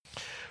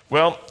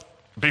Well,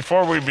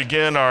 before we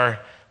begin our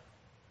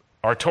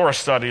Torah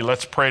study,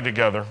 let's pray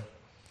together.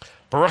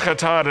 Baruch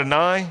atah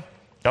Adonai,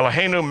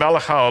 Eloheinu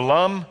melech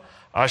haolam,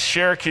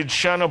 asher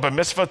kidshanu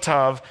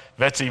b'mitzvotav,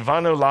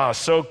 v'tzivanu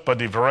la'asok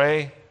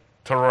b'divrei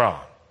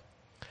Torah.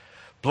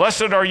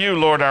 Blessed are you,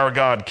 Lord our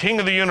God, King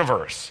of the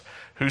universe,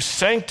 who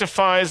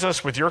sanctifies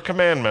us with your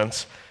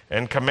commandments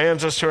and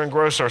commands us to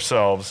engross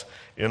ourselves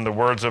in the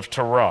words of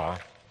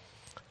Torah.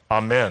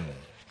 Amen.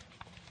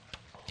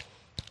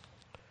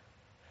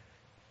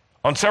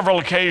 On several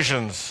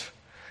occasions,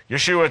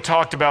 Yeshua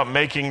talked about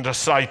making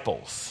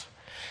disciples,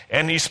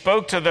 and he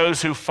spoke to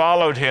those who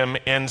followed him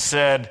and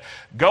said,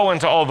 "Go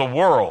into all the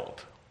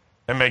world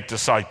and make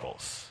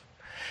disciples."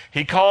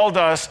 He called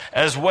us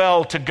as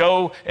well to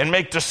go and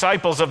make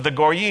disciples of the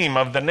Goyim,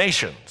 of the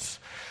nations,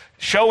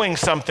 showing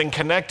something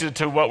connected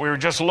to what we were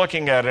just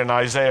looking at in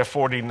Isaiah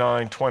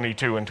 49,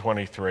 22, and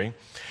 23,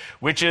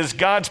 which is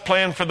God's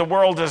plan for the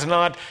world is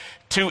not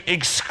to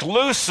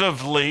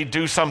exclusively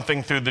do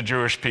something through the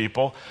Jewish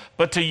people,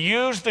 but to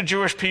use the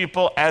Jewish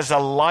people as a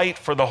light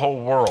for the whole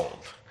world.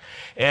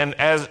 And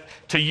as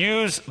to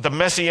use the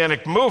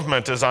Messianic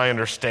movement, as I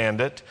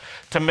understand it,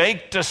 to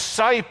make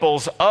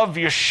disciples of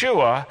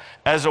Yeshua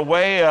as a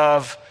way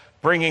of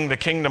bringing the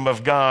kingdom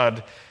of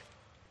God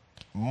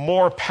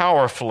more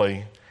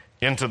powerfully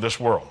into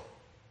this world.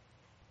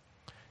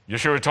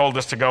 Yeshua told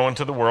us to go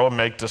into the world and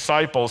make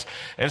disciples,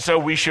 and so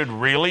we should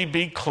really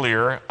be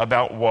clear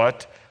about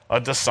what a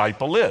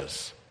disciple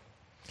is.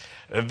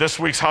 This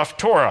week's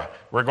Haftorah,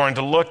 we're going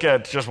to look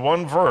at just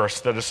one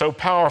verse that is so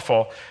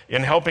powerful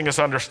in helping us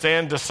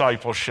understand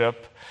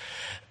discipleship.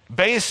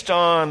 Based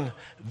on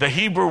the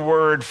Hebrew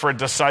word for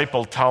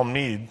disciple,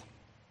 talmid,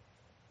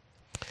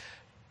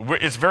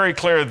 it's very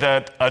clear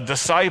that a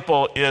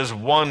disciple is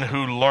one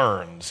who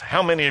learns.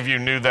 How many of you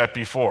knew that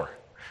before?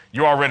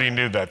 You already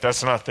knew that.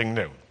 That's nothing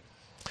new.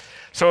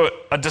 So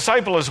a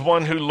disciple is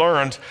one who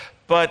learns,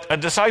 but a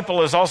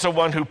disciple is also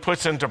one who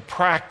puts into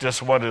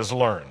practice what is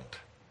learned.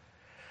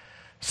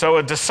 So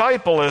a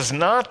disciple is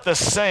not the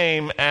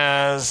same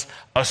as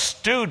a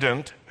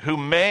student who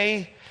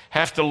may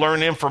have to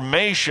learn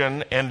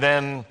information and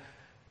then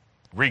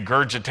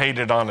regurgitate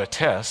it on a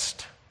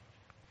test.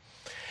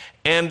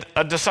 And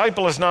a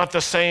disciple is not the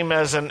same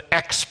as an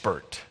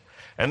expert.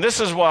 And this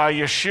is why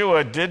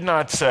Yeshua did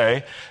not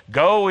say,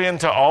 go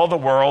into all the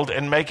world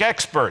and make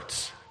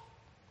experts,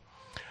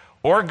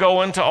 or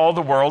go into all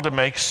the world and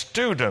make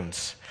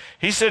students.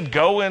 He said,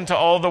 go into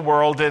all the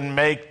world and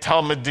make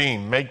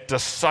talmidim, make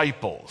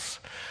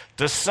disciples.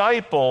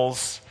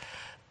 Disciples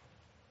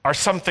are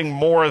something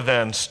more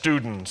than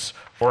students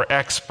or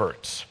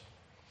experts.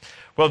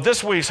 Well,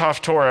 this week's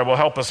Haftorah will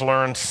help us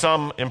learn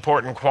some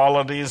important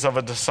qualities of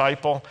a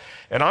disciple,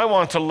 and I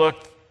want to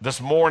look this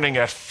morning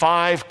at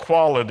 5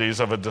 qualities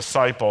of a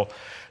disciple.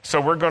 So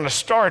we're going to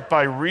start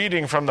by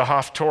reading from the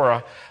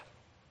Haftorah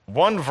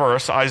one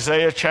verse,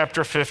 Isaiah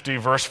chapter 50,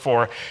 verse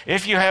 4.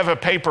 If you have a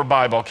paper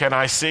Bible, can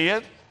I see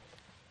it?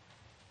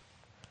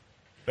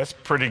 That's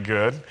pretty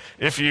good.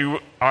 If you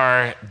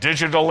are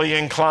digitally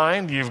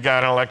inclined, you've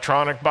got an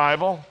electronic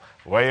Bible,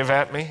 wave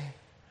at me.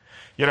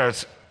 You know,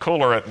 it's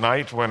cooler at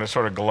night when it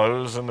sort of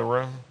glows in the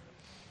room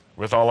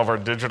with all of our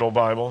digital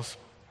Bibles.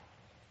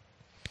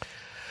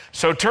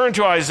 So turn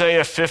to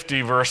Isaiah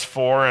 50, verse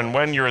 4, and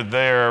when you're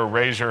there,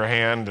 raise your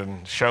hand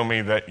and show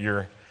me that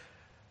you're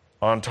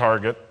on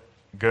target.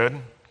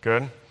 Good.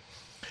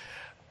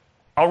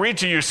 I'll read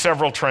to you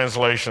several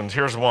translations.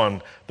 Here's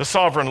one. The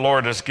sovereign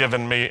Lord has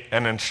given me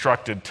an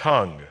instructed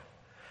tongue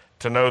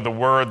to know the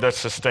word that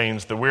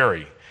sustains the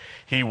weary.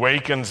 He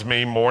wakens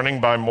me morning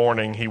by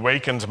morning. He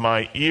wakens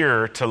my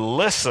ear to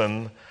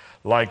listen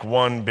like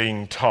one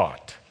being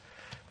taught.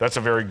 That's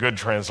a very good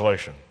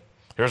translation.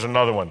 Here's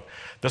another one.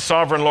 The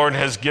sovereign Lord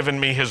has given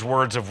me his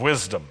words of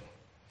wisdom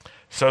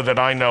so that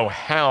I know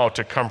how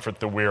to comfort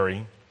the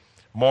weary.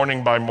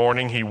 Morning by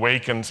morning, he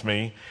wakens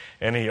me,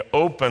 and he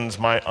opens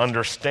my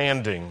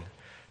understanding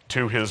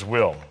to his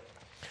will.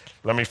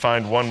 Let me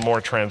find one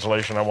more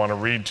translation I want to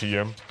read to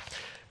you.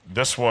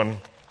 This one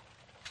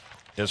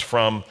is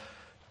from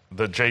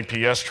the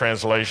JPS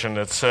translation.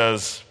 It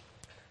says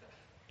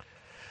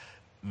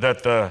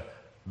that the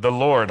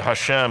Lord,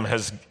 Hashem,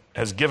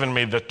 has given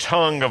me the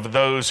tongue of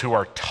those who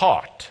are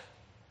taught,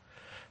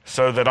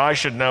 so that I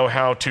should know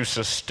how to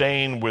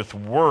sustain with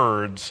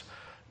words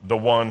the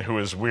one who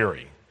is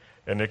weary.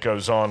 And it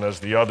goes on, as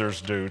the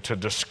others do, to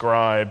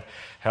describe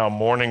how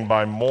morning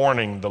by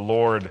morning the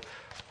Lord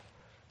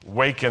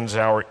wakens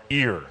our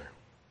ear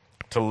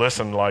to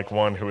listen like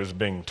one who is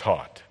being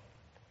taught.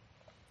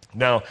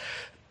 Now,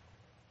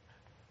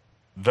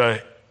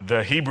 the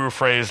Hebrew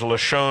phrase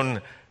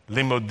lashon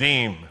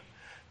limudim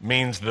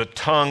means the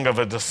tongue of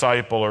a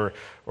disciple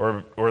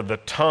or the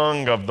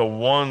tongue of the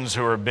ones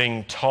who are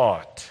being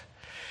taught.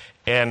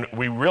 And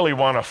we really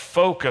want to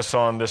focus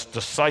on this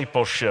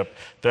discipleship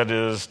that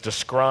is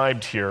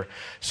described here.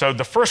 So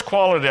the first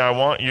quality I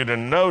want you to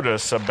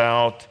notice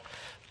about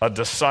a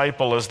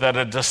disciple is that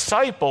a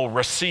disciple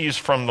receives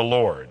from the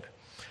Lord.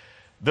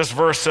 This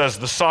verse says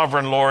the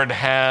sovereign Lord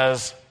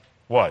has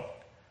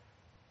what?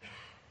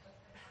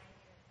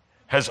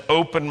 has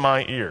opened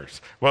my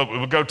ears. Well,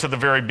 we'll go to the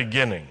very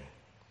beginning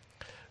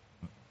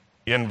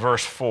in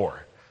verse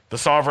 4. The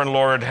sovereign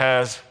Lord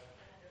has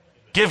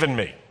given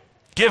me.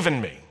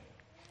 Given me.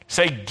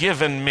 Say,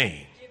 given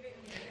me.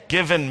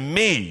 Given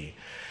me.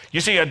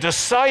 You see, a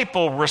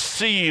disciple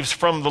receives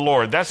from the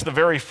Lord. That's the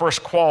very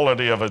first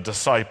quality of a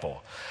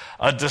disciple.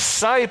 A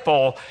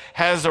disciple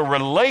has a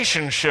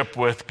relationship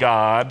with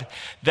God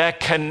that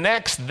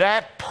connects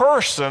that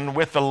person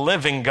with the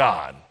living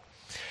God.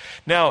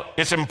 Now,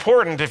 it's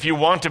important if you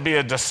want to be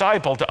a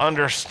disciple to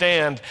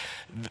understand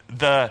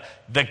the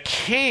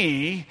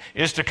key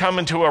is to come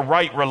into a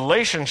right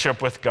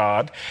relationship with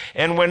God.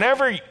 And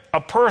whenever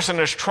a person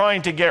is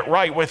trying to get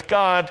right with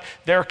God,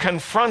 they're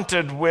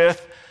confronted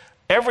with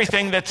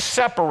everything that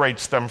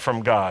separates them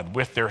from God,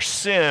 with their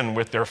sin,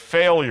 with their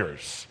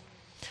failures.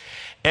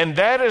 And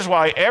that is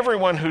why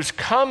everyone who's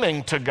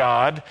coming to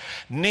God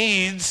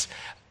needs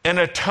an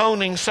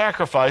atoning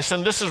sacrifice.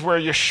 And this is where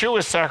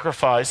Yeshua's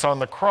sacrifice on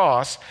the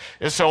cross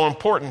is so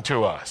important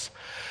to us.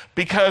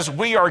 Because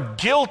we are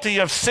guilty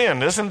of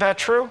sin. Isn't that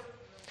true?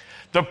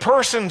 The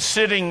person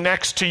sitting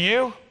next to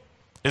you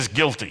is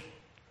guilty.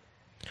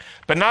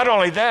 But not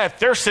only that,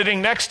 they're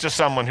sitting next to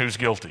someone who's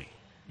guilty.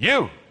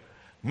 You,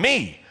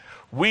 me,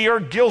 we are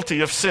guilty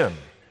of sin.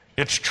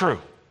 It's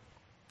true.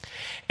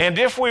 And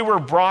if we were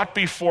brought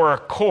before a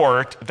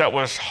court that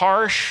was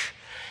harsh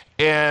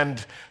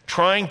and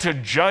trying to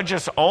judge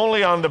us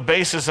only on the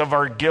basis of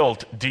our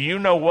guilt, do you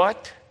know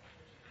what?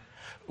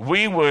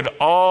 We would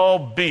all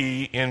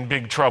be in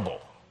big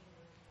trouble.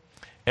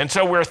 And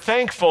so we're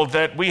thankful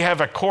that we have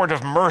a court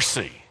of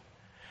mercy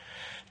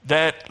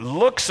that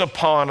looks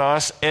upon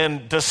us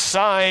and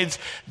decides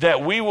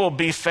that we will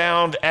be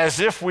found as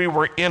if we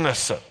were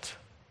innocent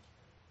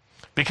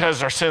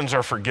because our sins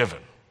are forgiven.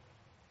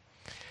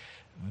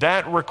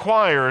 That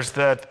requires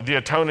that the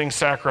atoning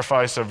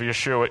sacrifice of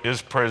Yeshua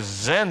is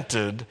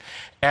presented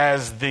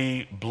as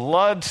the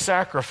blood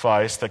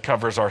sacrifice that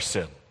covers our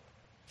sin.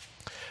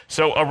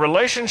 So a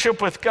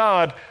relationship with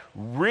God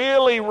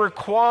really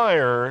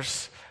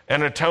requires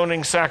an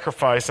atoning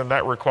sacrifice, and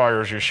that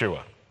requires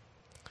Yeshua.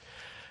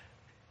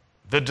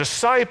 The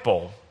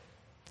disciple,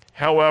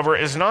 however,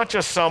 is not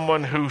just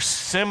someone who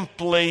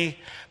simply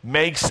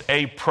makes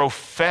a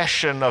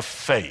profession of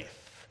faith.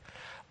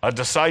 A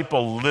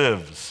disciple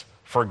lives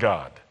for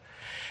God.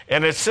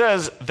 And it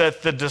says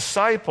that the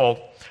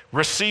disciple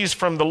receives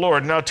from the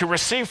Lord. Now, to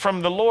receive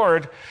from the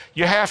Lord,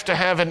 you have to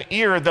have an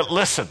ear that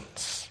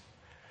listens.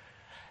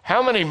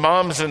 How many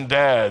moms and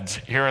dads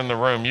here in the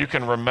room you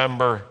can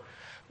remember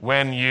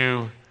when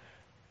you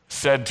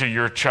said to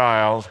your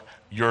child,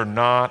 "You're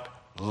not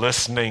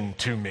listening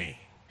to me"?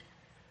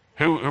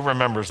 Who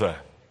remembers that?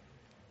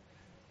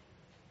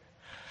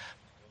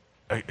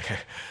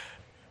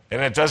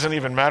 And it doesn't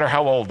even matter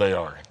how old they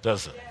are,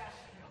 does it?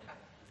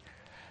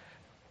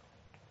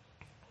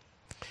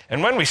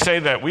 And when we say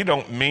that, we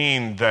don't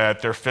mean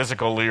that their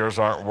physical ears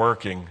aren't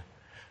working.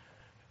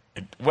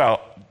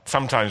 Well,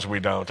 sometimes we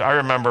don't. I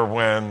remember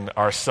when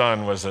our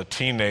son was a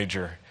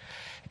teenager,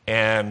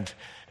 and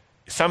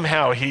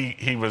somehow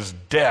he was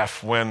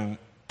deaf when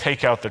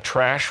 "take out the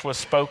trash" was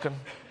spoken.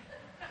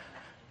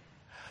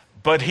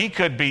 But he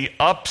could be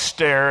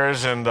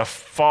upstairs in the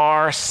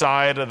far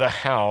side of the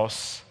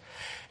house,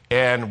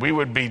 and we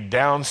would be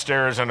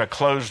downstairs in a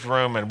closed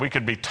room, and we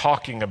could be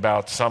talking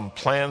about some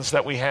plans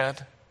that we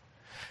had,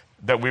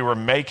 that we were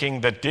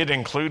making, that did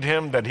include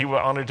him, that he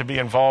wanted to be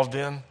involved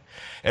in.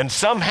 And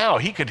somehow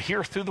he could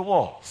hear through the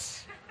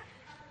walls.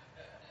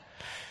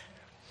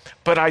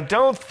 But I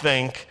don't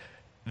think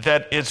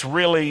that it's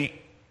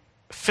really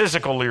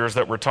physical ears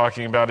that we're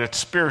talking about, it's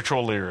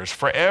spiritual ears.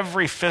 For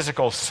every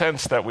physical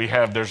sense that we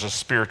have, there's a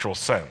spiritual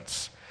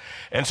sense.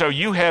 And so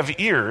you have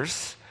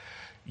ears,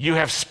 you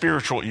have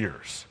spiritual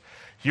ears.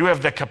 You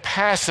have the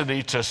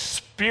capacity to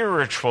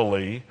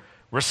spiritually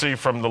receive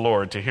from the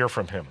Lord, to hear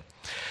from him.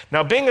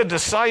 Now, being a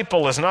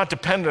disciple is not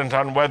dependent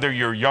on whether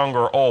you're young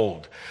or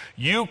old.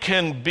 You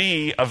can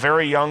be a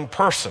very young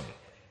person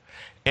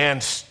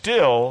and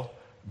still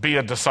be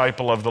a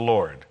disciple of the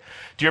Lord.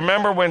 Do you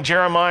remember when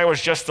Jeremiah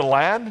was just a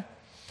lad?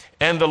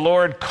 And the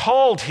Lord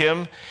called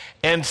him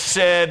and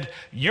said,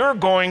 "You're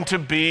going to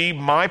be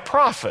my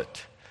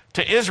prophet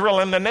to Israel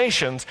and the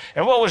nations."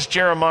 And what was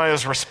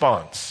Jeremiah's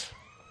response?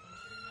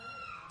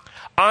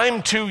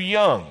 "I'm too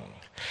young."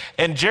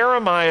 And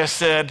Jeremiah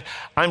said,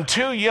 "I'm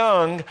too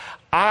young.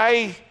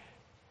 I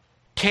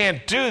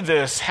can't do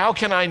this. How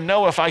can I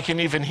know if I can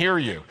even hear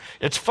you?"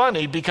 It's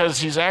funny because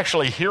he's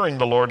actually hearing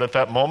the Lord at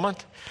that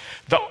moment.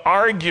 The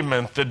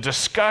argument, the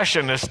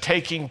discussion is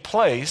taking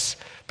place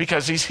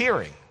because he's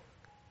hearing.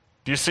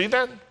 Do you see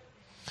that?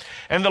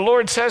 And the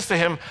Lord says to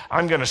him,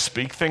 "I'm going to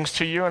speak things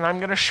to you and I'm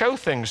going to show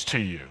things to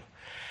you."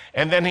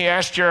 And then he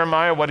asks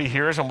Jeremiah what he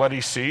hears and what he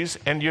sees.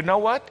 And you know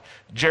what?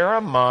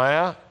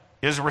 Jeremiah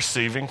is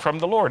receiving from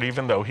the Lord,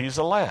 even though he's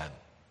a lad.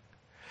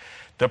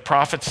 The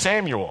prophet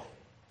Samuel,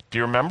 do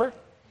you remember?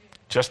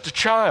 Just a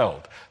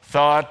child,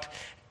 thought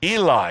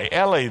Eli,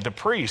 the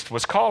priest,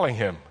 was calling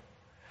him.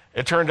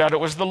 It turned out it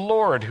was the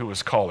Lord who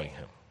was calling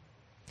him.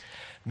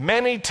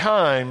 Many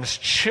times,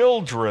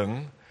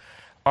 children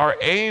are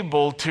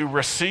able to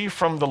receive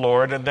from the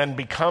Lord and then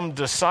become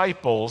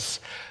disciples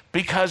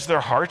because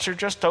their hearts are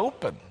just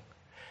open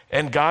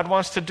and God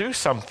wants to do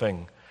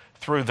something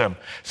through them.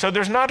 So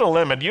there's not a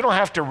limit. You don't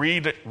have to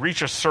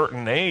reach a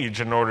certain age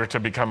in order to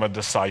become a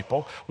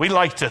disciple. We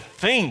like to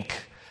think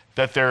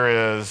that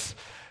there is,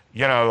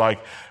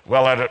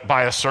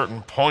 by a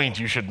certain point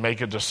you should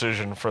make a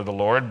decision for the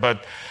Lord,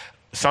 but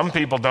some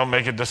people don't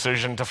make a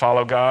decision to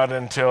follow God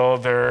until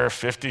they're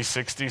 50,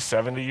 60,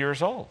 70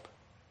 years old.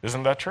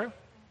 Isn't that true?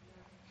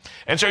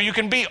 And so you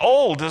can be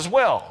old as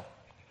well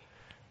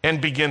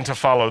and begin to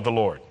follow the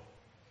Lord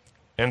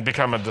and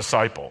become a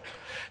disciple.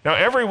 Now,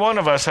 every one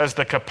of us has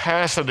the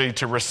capacity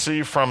to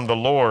receive from the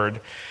Lord,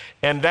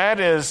 and that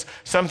is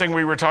something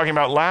we were talking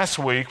about last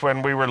week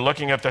when we were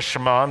looking at the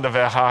Shema and the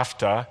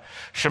Ve'ahavta.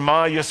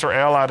 Shema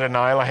Yisrael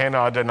Adonai Eloheinu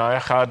Adonai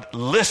Echad.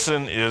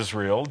 Listen,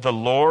 Israel, the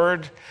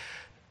Lord,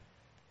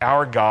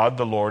 our God,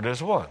 the Lord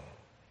is one.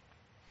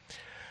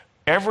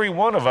 Every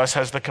one of us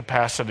has the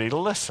capacity to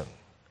listen.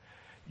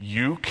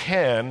 You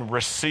can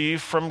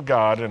receive from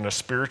God in a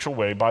spiritual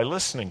way by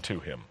listening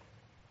to him.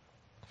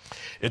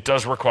 It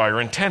does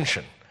require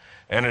intention,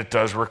 and it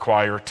does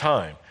require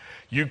time.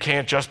 You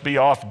can't just be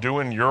off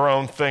doing your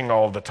own thing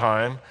all the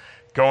time,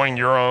 going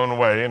your own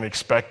way and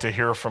expect to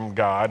hear from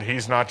God. He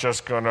is not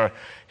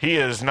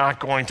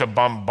going to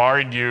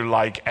bombard you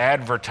like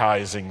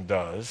advertising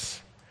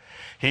does.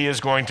 He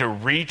is going to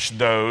reach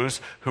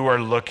those who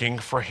are looking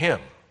for him.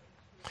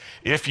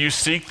 If you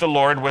seek the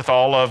Lord with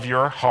all of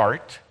your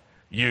heart,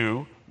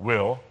 you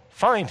will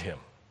find him.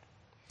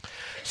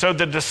 So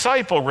the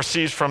disciple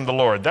receives from the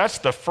Lord. That's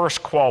the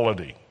first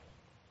quality.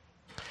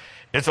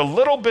 It's a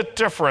little bit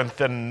different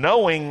than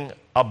knowing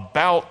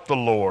about the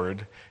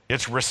Lord.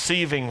 It's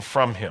receiving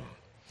from him.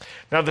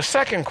 Now, the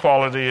second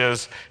quality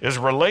is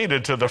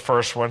related to the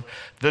first one.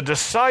 The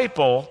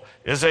disciple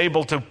is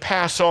able to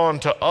pass on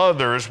to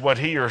others what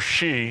he or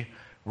she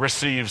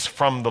receives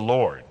from the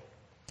Lord.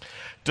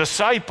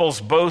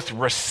 Disciples both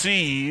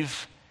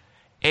receive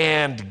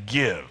and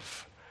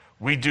give.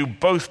 We do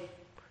both.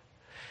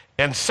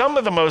 And some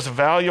of the most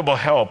valuable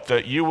help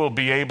that you will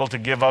be able to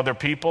give other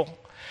people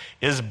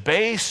is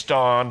based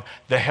on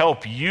the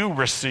help you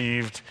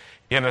received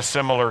in a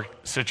similar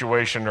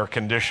situation or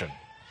condition.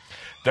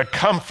 The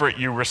comfort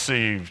you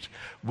received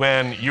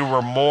when you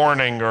were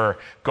mourning or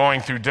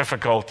going through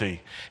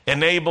difficulty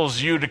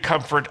enables you to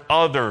comfort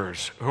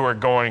others who are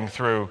going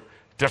through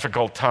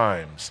difficult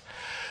times.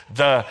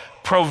 The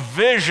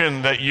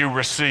provision that you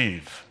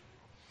receive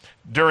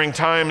during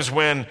times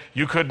when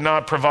you could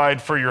not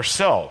provide for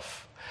yourself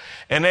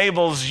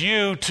enables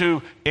you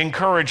to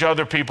encourage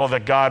other people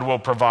that God will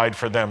provide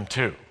for them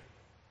too.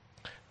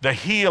 The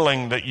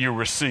healing that you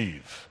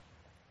receive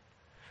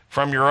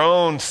from your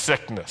own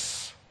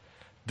sickness,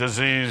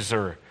 disease,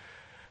 or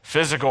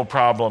physical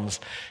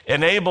problems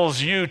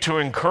enables you to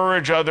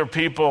encourage other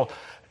people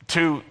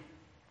to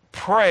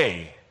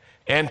pray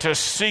and to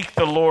seek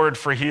the Lord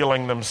for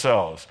healing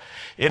themselves.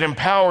 It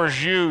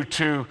empowers you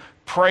to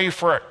pray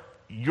for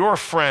your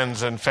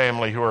friends and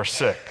family who are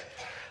sick,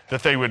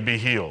 that they would be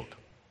healed.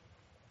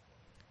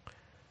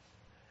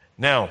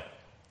 Now,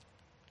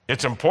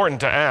 it's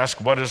important to ask,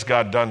 what has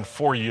God done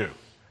for you?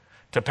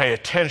 To pay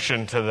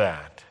attention to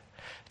that.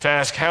 To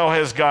ask, how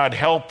has God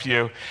helped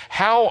you?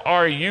 How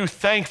are you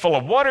thankful?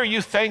 What are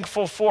you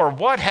thankful for?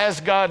 What has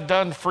God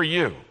done for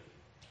you?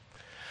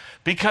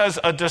 Because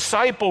a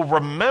disciple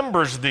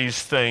remembers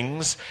these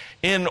things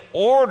in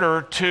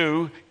order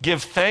to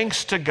give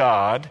thanks to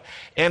God,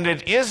 and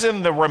it is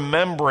in the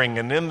remembering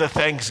and in the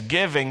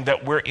thanksgiving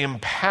that we're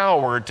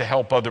empowered to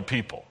help other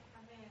people.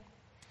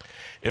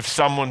 If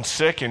someone's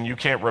sick and you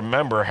can't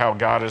remember how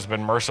God has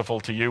been merciful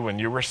to you when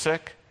you were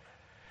sick,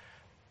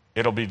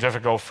 it'll be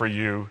difficult for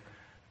you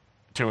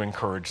to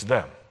encourage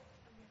them.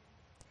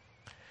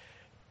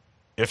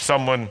 If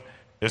someone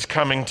is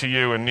coming to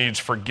you and needs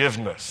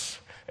forgiveness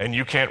and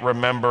you can't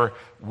remember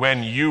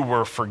when you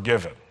were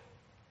forgiven,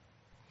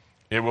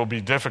 it will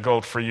be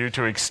difficult for you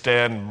to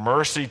extend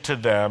mercy to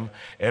them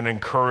and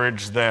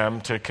encourage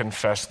them to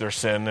confess their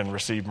sin and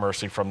receive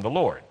mercy from the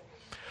Lord.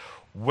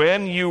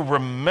 When you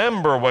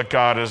remember what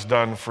God has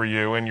done for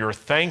you and you're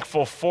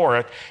thankful for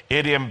it,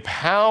 it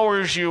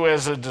empowers you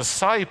as a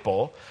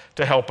disciple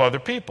to help other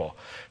people.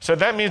 So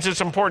that means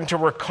it's important to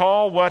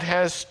recall what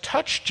has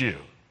touched you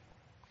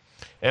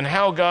and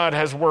how God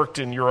has worked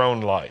in your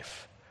own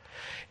life.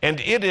 And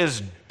it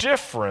is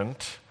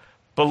different,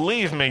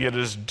 believe me, it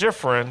is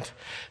different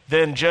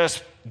than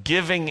just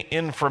giving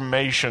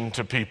information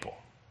to people.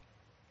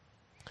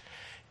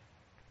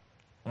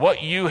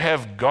 What you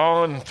have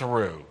gone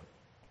through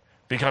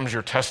becomes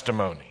your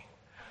testimony.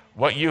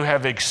 What you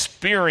have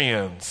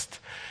experienced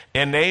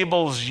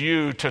enables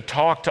you to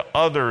talk to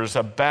others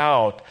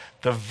about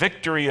the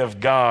victory of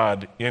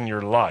God in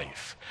your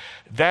life.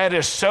 That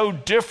is so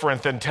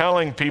different than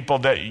telling people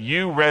that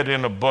you read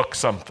in a book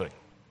something.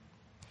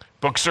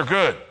 Books are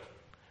good,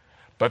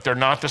 but they're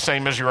not the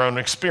same as your own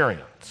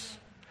experience.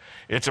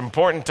 It's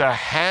important to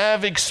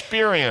have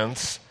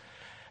experience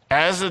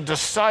as a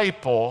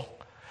disciple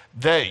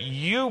that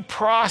you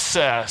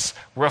process,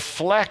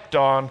 reflect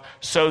on,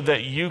 so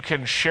that you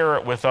can share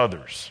it with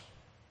others.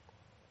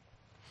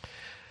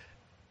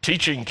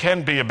 Teaching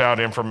can be about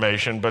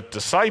information, but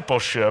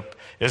discipleship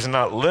is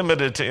not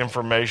limited to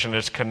information.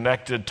 It's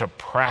connected to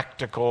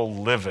practical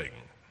living.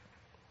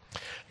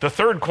 The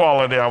third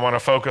quality I want to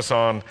focus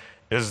on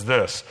is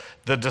this: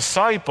 the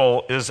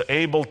disciple is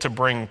able to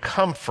bring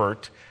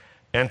comfort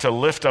and to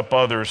lift up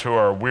others who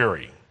are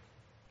weary.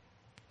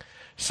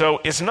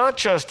 So it's not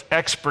just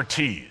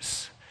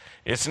expertise.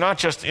 It's not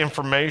just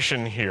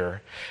information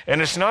here.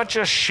 And it's not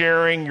just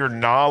sharing your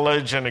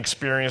knowledge and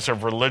experience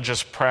of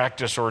religious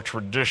practice or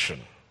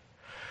tradition.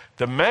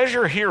 The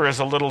measure here is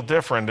a little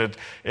different.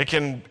 It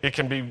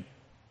can be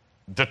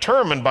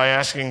determined by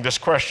asking this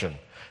question: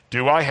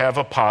 do I have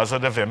a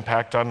positive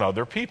impact on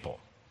other people?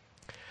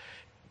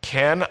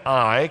 Can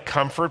I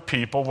comfort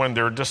people when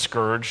they're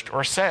discouraged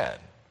or sad?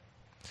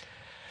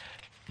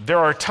 There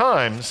are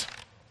times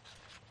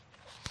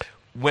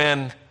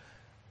when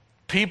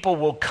people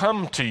will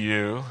come to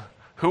you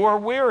who are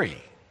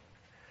weary.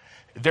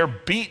 They're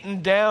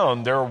beaten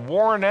down, they're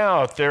worn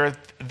out, they're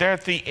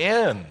at the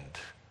end.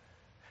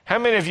 How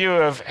many of you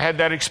have had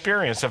that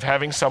experience of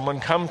having someone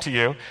come to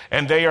you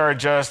and they are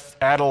just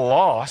at a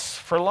loss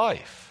for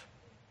life?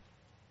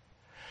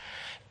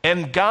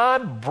 And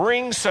God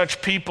brings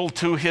such people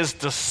to his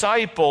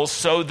disciples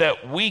so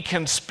that we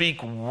can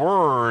speak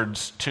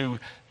words to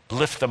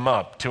lift them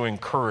up, to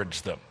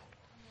encourage them.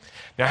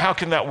 Now, how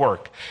can that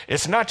work?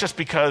 It's not just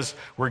because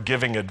we're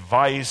giving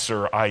advice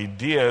or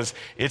ideas.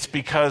 It's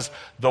because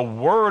the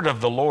word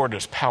of the Lord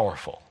is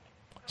powerful.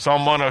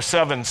 Psalm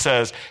 107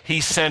 says,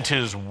 he sent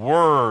his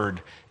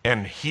word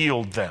and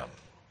healed them.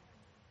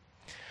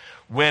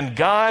 When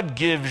God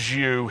gives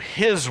you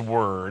his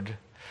word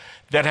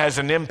that has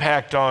an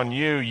impact on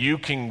you, you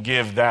can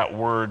give that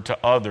word to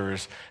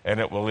others and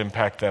it will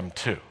impact them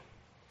too.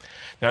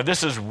 Now,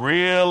 this is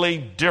really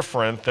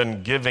different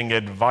than giving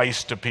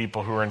advice to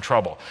people who are in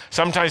trouble.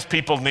 Sometimes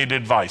people need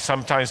advice.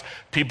 Sometimes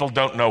people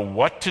don't know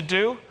what to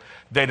do,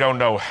 they don't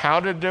know how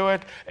to do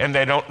it, and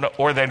they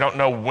don't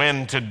know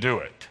when to do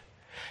it.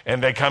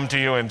 And they come to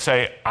you and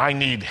say, I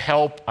need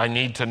help, I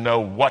need to know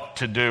what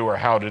to do or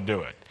how to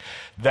do it.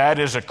 That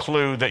is a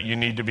clue that you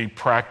need to be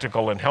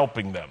practical in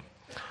helping them.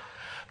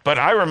 But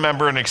I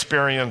remember an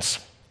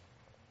experience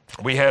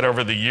we had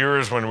over the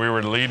years when we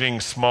were leading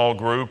small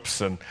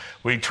groups, and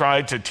we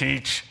tried to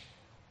teach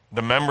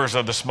the members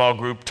of the small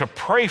group to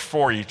pray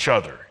for each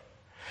other.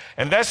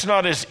 And that's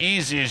not as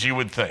easy as you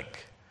would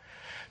think.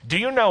 Do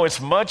you know it's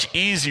much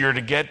easier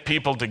to get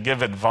people to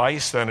give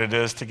advice than it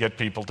is to get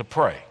people to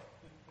pray?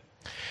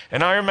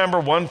 And I remember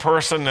one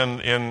person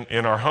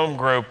in our home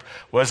group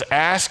was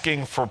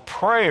asking for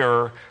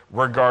prayer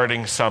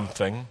regarding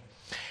something,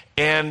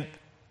 and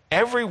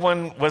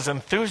everyone was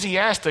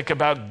enthusiastic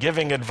about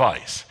giving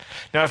advice.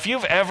 Now, if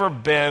you've ever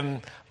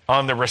been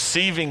on the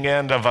receiving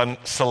end of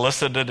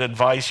unsolicited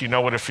advice, you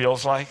know what it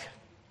feels like?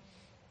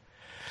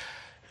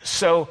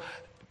 So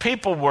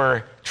people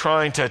were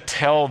trying to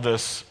tell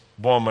this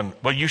woman,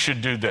 well, you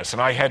should do this,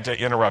 and I had to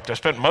interrupt. I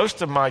spent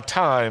most of my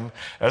time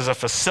as a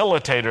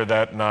facilitator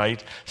that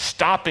night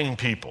stopping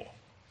people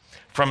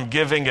from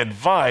giving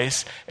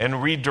advice and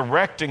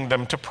redirecting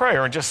them to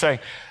prayer and just saying,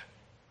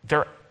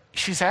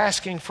 she's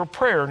asking for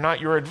prayer, not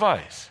your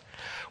advice.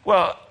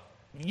 Well,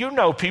 you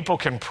know people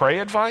can pray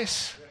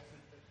advice.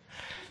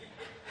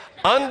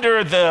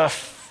 Under the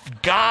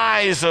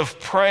guise of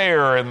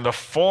prayer and the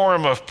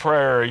form of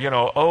prayer,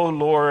 oh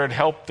Lord,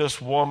 help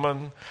this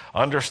woman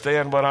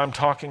understand what I'm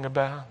talking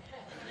about.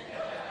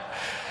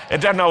 It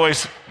doesn't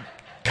always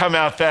come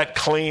out that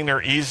clean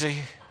or easy.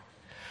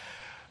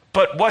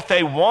 But what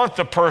they want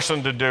the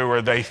person to do,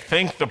 or they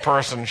think the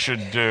person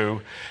should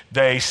do,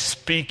 they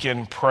speak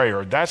in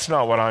prayer. That's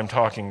not what I'm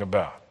talking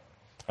about.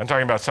 I'm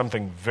talking about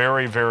something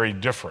very, very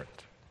different.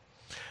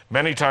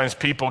 Many times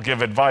people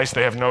give advice,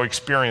 they have no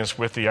experience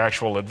with the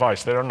actual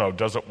advice. They don't know,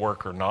 does it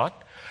work or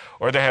not?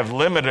 Or they have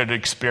limited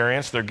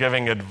experience, they're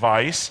giving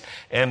advice,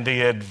 and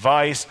the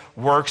advice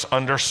works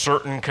under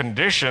certain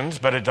conditions,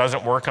 but it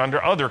doesn't work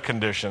under other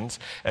conditions,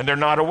 and they're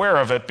not aware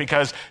of it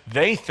because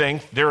they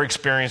think their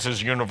experience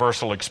is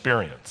universal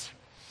experience.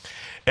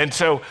 And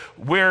so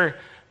we're,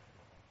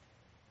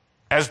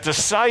 as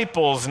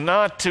disciples,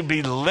 not to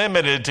be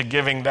limited to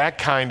giving that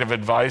kind of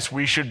advice.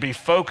 We should be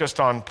focused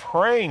on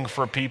praying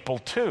for people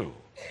too.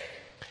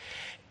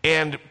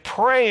 And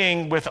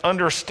praying with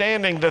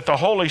understanding that the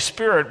Holy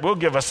Spirit will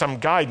give us some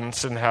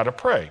guidance in how to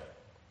pray.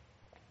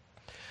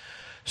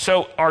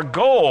 So our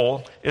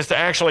goal is to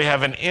actually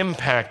have an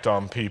impact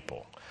on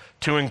people,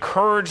 to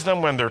encourage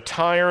them when they're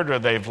tired or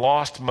they've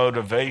lost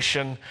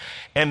motivation.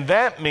 And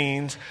that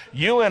means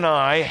you and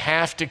I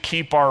have to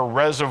keep our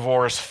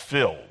reservoirs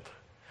filled.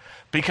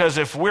 Because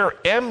if we're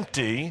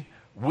empty,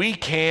 we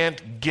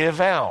can't give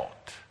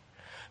out.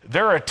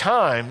 There are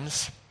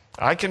times,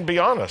 I can be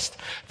honest,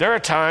 there are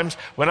times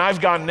when I've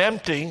gotten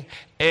empty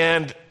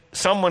and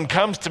someone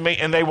comes to me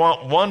and they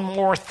want one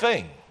more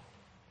thing.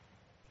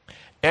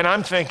 And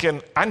I'm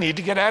thinking, I need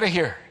to get out of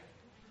here.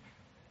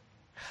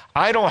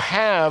 I don't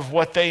have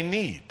what they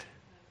need.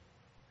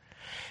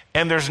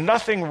 And there's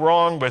nothing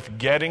wrong with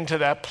getting to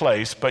that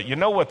place, but you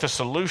know what the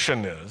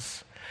solution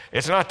is?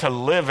 It's not to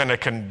live in a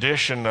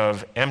condition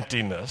of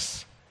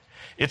emptiness.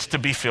 It's to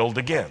be filled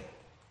again.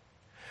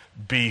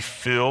 Be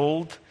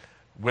filled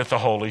with the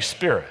Holy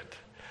Spirit.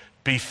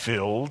 Be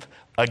filled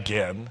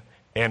again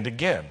and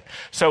again.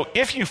 So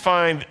if you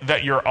find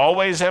that you're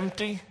always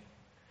empty,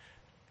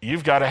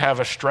 you've got to have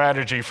a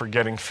strategy for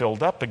getting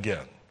filled up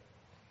again.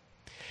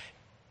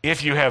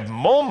 If you have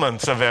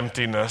moments of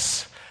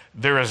emptiness,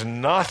 there is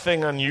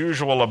nothing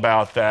unusual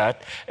about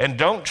that. And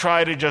don't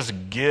try to just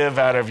give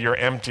out of your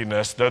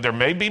emptiness, though there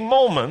may be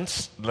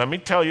moments. Let me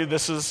tell you,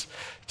 this is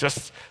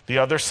just the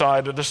other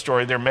side of the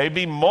story. There may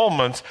be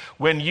moments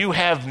when you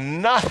have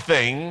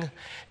nothing,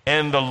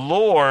 and the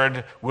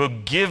Lord will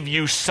give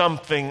you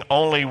something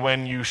only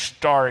when you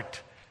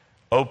start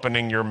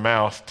opening your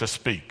mouth to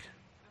speak.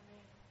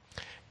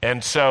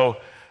 And so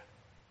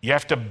you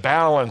have to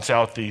balance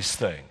out these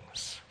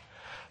things.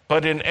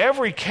 But in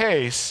every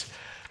case,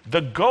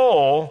 the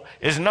goal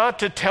is not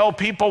to tell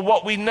people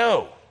what we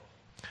know.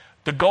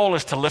 The goal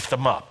is to lift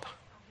them up,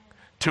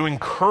 to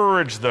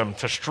encourage them,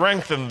 to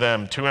strengthen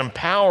them, to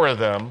empower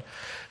them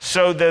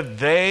so that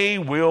they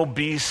will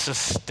be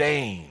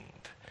sustained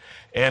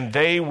and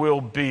they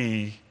will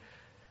be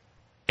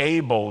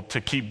able to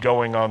keep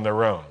going on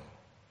their own.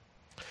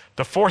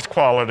 The fourth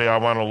quality I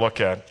want to look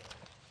at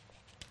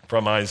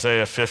from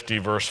Isaiah 50,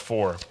 verse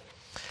 4,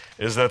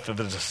 is that the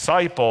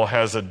disciple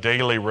has a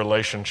daily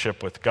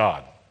relationship with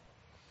God.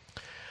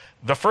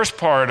 The first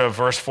part of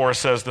verse 4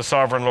 says, the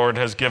sovereign Lord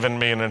has given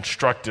me an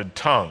instructed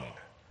tongue.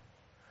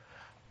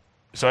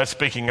 So that's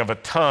speaking of a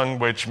tongue,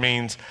 which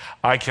means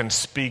I can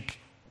speak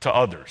to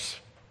others.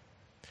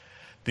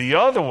 The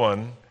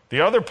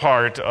other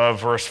part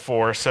of verse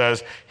 4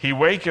 says, he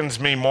wakens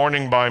me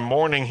morning by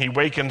morning. He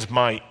wakens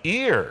my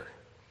ear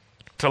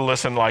to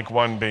listen like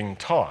one being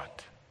taught.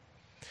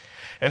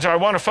 And so I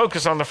want to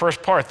focus on the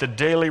first part, the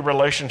daily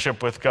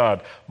relationship with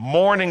God,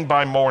 morning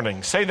by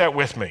morning. Say that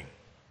with me.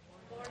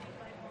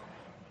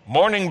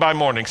 Morning by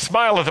morning.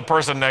 Smile at the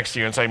person next to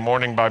you and say,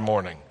 morning by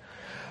morning.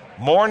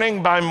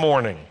 Morning by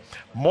morning.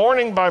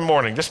 Morning by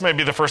morning. This may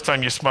be the first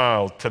time you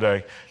smiled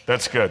today.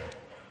 That's good.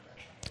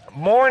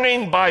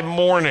 Morning by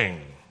morning.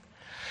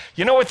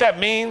 You know what that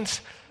means?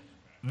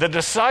 The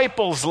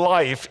disciple's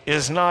life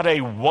is not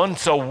a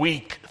once a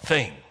week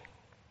thing.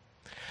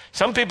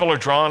 Some people are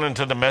drawn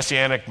into the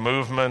Messianic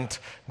movement,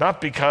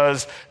 not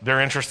because they're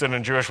interested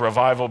in Jewish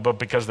revival, but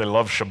because they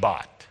love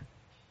Shabbat.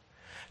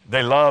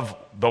 They love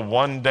the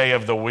one day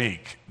of the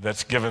week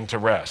that's given to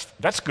rest.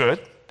 That's good.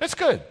 That's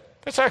good.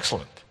 That's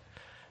excellent.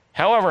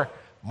 However,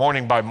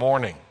 morning by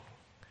morning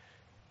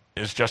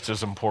is just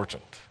as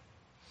important.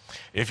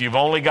 If you've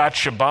only got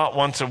Shabbat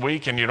once a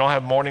week and you don't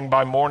have morning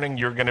by morning,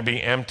 you're going to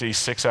be empty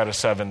 6 out of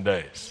 7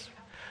 days.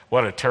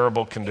 What a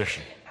terrible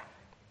condition.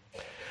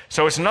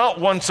 So it's not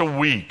once a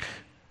week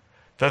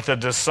that the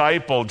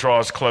disciple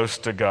draws close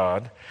to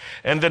God.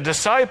 And the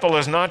disciple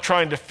is not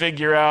trying to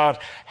figure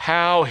out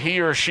how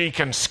he or she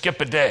can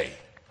skip a day.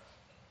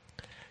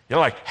 You're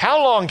like,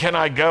 how long can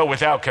I go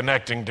without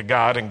connecting to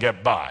God and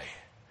get by?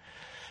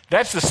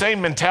 That's the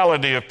same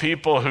mentality of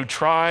people who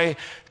try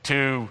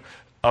to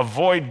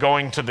avoid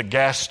going to the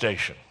gas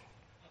station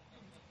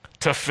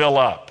to fill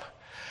up.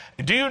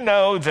 Do you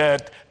know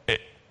that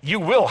you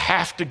will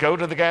have to go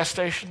to the gas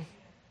station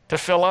to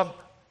fill up?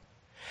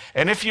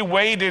 And if you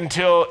wait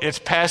until it's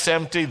past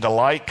empty, the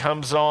light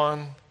comes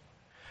on,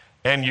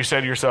 and you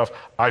say to yourself,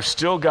 I've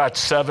still got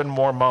 7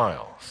 more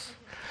miles.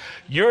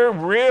 You're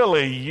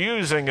really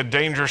using a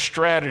dangerous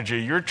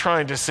strategy. You're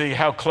trying to see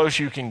how close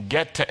you can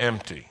get to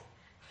empty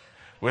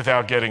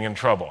without getting in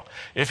trouble.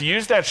 If you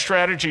use that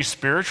strategy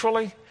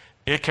spiritually,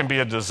 it can be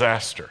a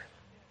disaster.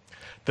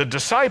 The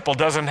disciple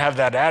doesn't have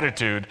that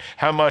attitude.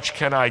 How much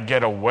can I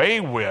get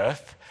away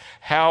with?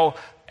 How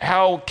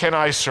can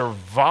I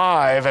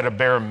survive at a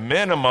bare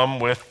minimum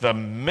with the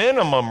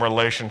minimum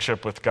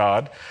relationship with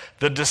God?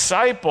 The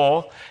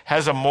disciple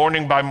has a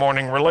morning by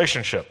morning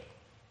relationship.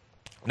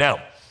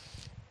 Now,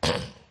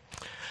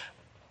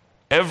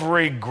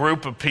 every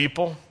group of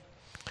people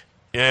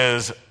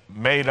is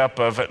made up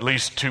of at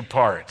least 2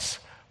 parts,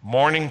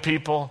 morning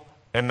people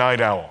and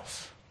night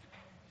owls.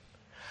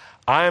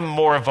 I'm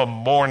more of a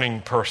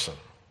morning person.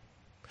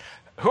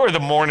 Who are the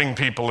morning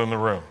people in the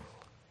room?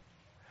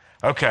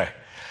 Okay.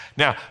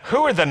 Now,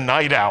 who are the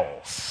night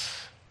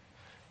owls?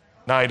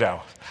 Night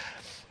owls.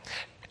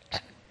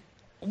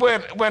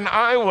 When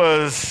I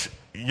was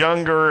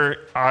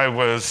younger, I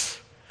was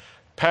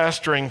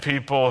pastoring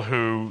people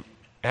who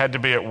had to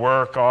be at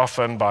work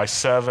often by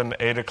 7,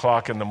 8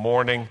 o'clock in the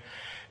morning.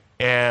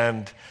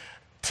 And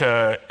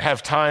to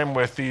have time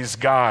with these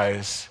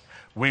guys,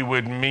 we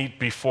would meet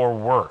before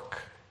work.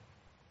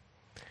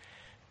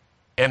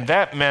 And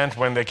that meant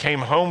when they came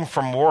home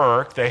from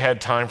work, they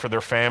had time for their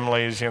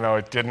families. You know,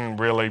 it didn't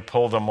really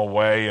pull them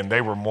away. And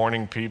they were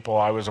morning people.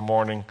 I was a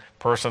morning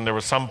person. There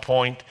was some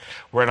point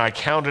when I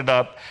counted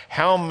up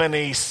how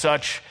many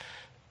such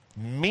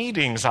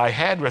meetings I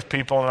had with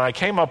people, and I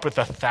came up with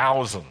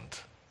 1,000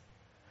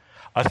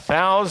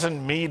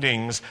 1,000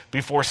 meetings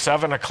before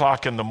 7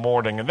 o'clock in the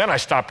morning, and then I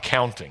stopped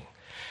counting.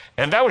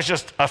 And that was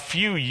just a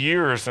few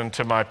years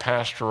into my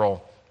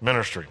pastoral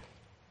ministry.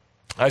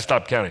 I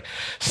stopped counting.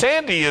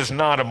 Sandy is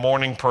not a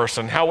morning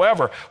person.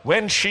 However,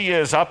 when she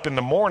is up in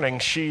the morning,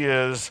 she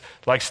is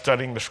like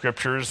studying the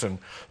scriptures and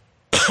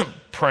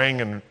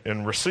praying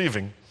and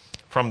receiving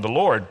from the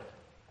Lord.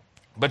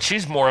 But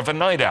she's more of a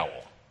night owl.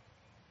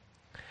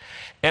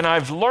 And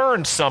I've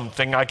learned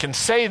something. I can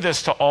say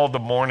this to all the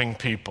morning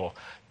people.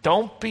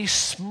 Don't be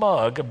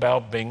smug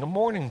about being a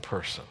morning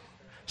person,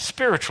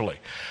 spiritually.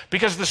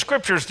 Because the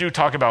scriptures do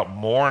talk about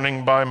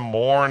morning by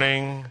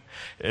morning.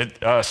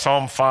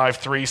 Psalm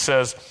 5:3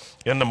 says,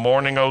 "In the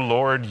morning, O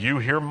Lord, you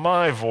hear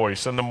my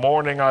voice. In the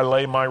morning I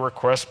lay my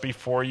request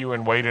before you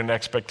and wait in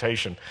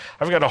expectation."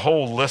 I've got a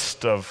whole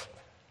list of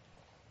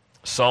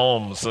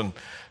psalms and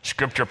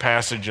scripture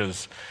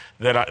passages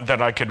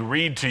that I could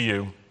read to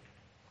you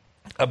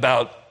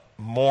about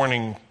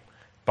morning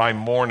by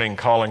morning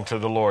calling to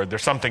the Lord.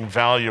 There's something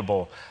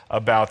valuable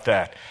about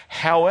that.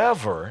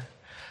 However,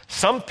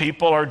 some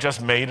people are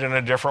just made in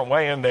a different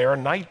way, and they are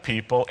night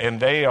people, and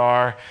they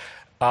are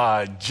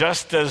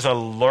just as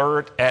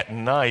alert at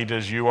night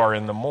as you are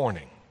in the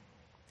morning.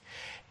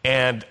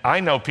 And I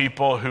know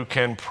people who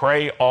can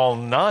pray all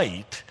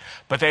night,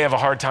 but they have a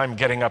hard time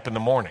getting up in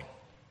the morning.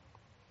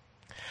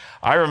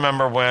 I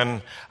remember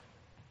when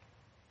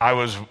I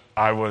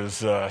was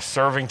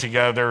serving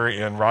together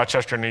in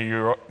Rochester,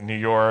 New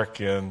York,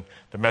 in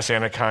the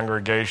Messianic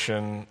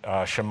congregation,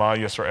 Shema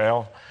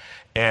Yisrael,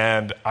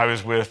 and I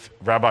was with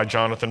Rabbi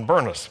Jonathan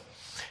Bernas.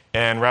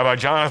 And Rabbi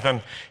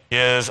Jonathan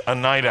is a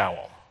night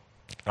owl.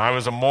 I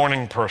was a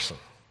morning person.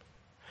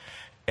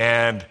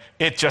 And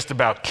it just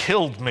about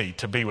killed me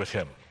to be with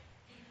him.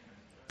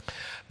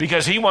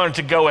 Because he wanted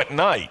to go at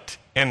night.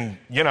 And,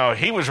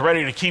 he was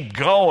ready to keep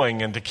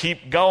going and to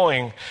keep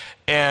going.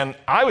 And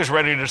I was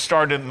ready to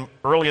start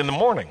early in the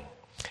morning.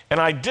 And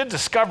I did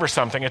discover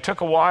something. It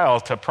took a while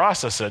to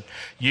process it.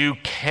 You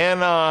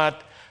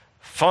cannot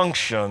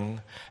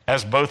function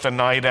as both a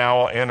night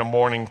owl and a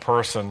morning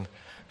person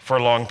for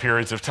long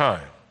periods of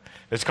time.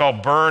 It's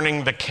called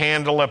burning the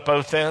candle at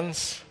both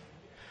ends.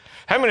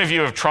 How many of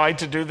you have tried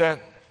to do that?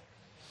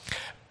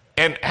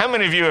 And how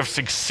many of you have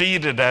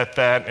succeeded at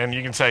that and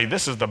you can say,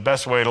 this is the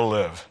best way to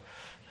live?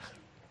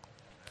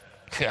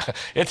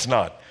 It's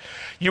not.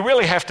 You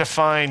really have to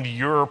find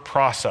your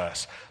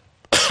process,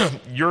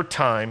 your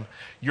time,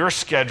 your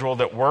schedule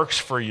that works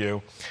for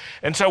you.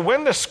 And so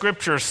when the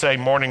scriptures say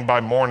morning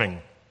by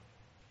morning,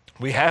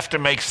 we have to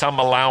make some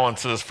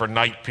allowances for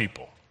night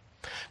people.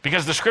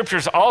 Because the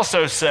scriptures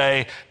also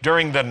say,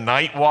 during the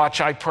night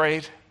watch I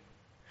prayed.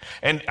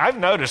 And I've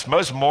noticed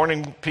most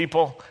morning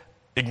people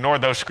ignore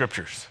those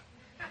scriptures.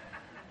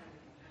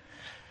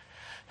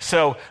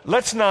 So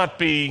let's not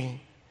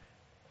be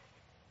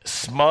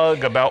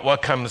smug about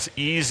what comes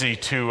easy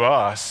to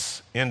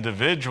us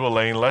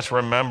individually. Let's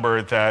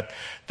remember that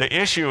the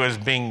issue is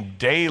being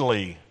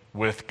daily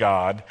with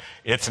God.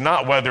 It's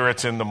not whether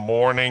it's in the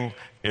morning,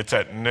 it's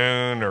at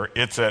noon, or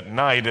it's at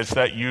night. It's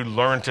that you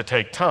learn to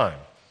take time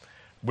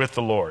with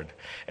the Lord.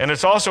 And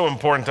it's also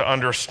important to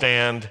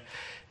understand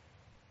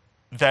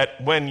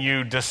that when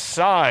you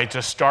decide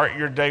to start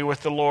your day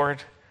with the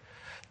Lord,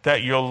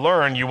 that you'll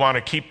learn you want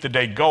to keep the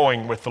day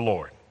going with the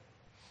Lord.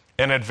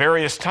 And at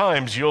various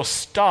times, you'll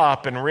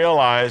stop and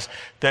realize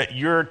that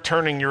you're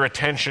turning your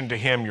attention to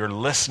Him. You're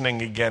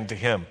listening again to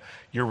Him.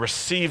 You're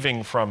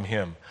receiving from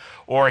Him.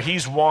 Or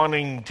He's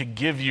wanting to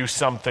give you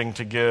something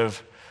to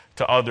give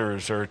to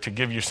others or to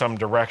give you some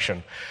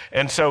direction.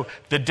 And so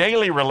the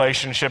daily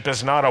relationship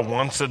is not a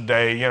once a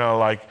day,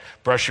 like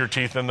brush your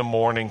teeth in the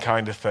morning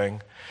kind of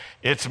thing.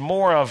 It's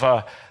more of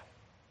a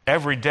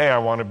every day I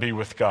want to be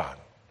with God.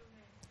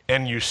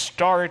 And you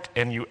start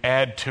and you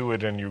add to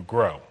it and you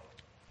grow.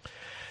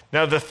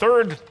 Now the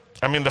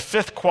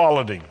fifth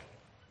quality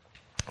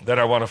that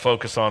I want to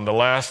focus on, the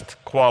last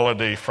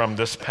quality from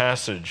this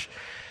passage,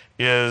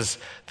 is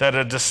that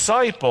a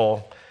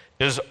disciple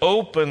is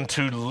open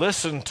to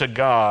listen to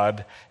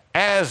God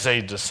as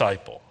a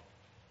disciple.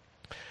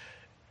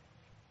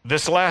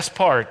 This last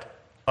part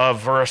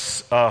of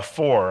verse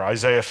 4,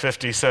 Isaiah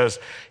 50 says,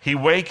 He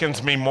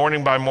wakens me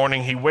morning by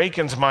morning, He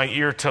wakens my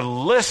ear to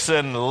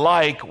listen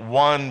like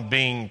one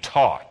being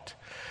taught.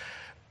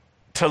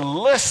 To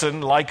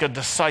listen like a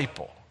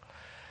disciple.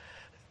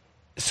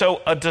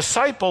 So a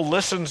disciple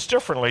listens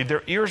differently.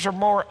 Their ears are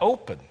more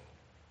open.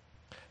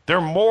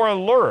 They're more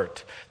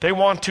alert. They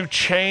want to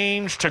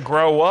change, to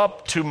grow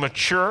up, to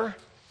mature.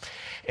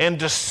 And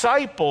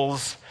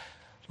disciples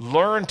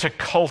learn to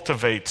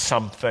cultivate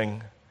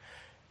something.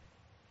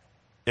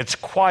 It's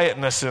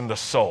quietness in the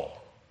soul.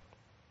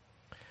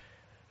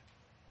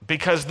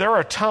 Because there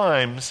are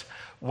times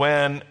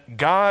when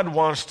God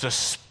wants to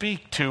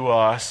speak to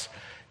us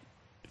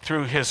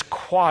through His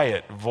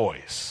quiet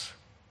voice.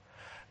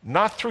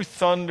 Not through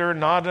thunder,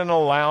 not in a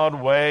loud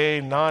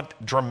way,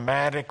 not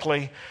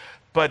dramatically,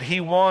 but He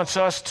wants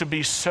us to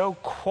be so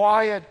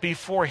quiet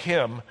before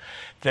Him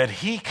that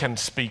He can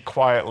speak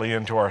quietly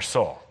into our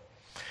soul.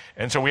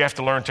 And so we have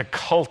to learn to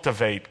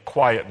cultivate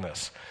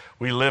quietness.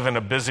 We live in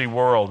a busy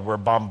world. We're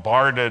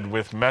bombarded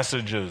with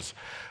messages.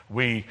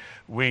 We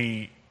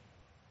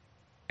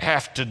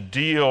have to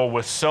deal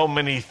with so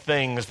many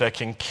things that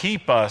can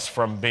keep us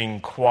from being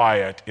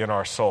quiet in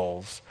our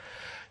souls.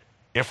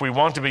 If we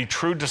want to be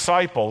true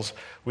disciples,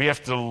 we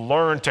have to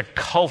learn to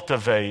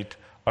cultivate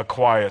a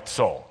quiet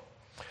soul,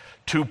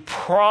 to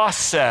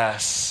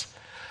process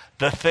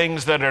the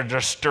things that are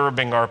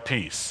disturbing our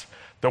peace.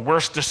 The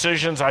worst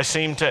decisions I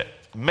seem to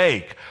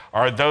make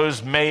are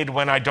those made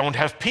when I don't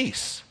have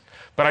peace,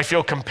 but I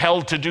feel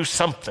compelled to do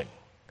something.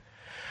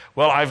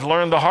 Well, I've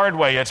learned the hard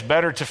way. It's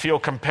better to feel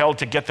compelled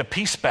to get the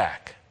peace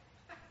back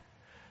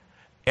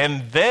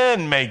and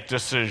then make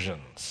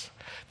decisions.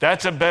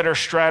 That's a better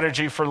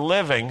strategy for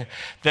living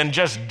than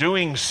just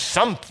doing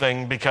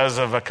something because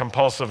of a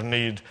compulsive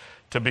need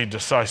to be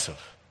decisive.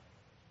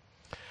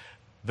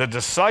 The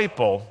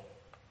disciple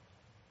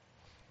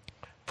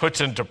puts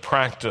into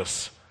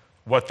practice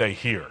what they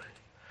hear.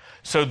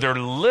 So they're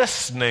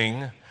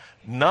listening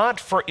not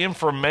for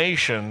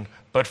information,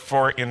 but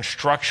for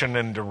instruction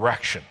and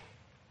direction.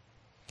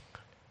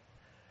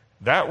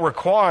 That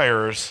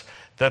requires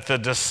that the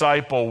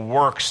disciple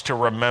works to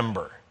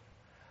remember,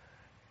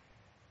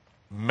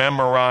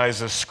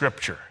 memorizes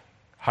Scripture,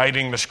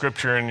 hiding the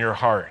Scripture in your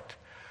heart,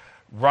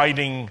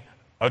 writing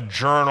a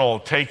journal,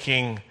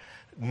 taking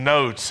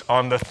notes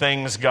on the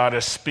things God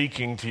is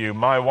speaking to you.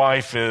 My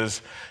wife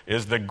is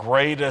the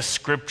greatest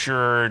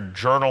Scripture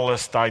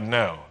journalist I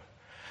know.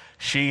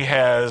 She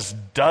has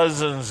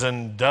dozens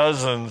and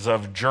dozens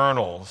of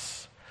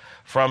journals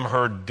from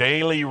her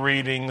daily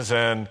readings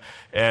and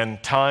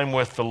time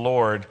with the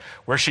Lord,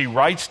 where she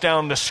writes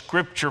down the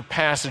Scripture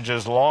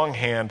passages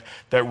longhand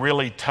that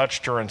really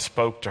touched her and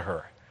spoke to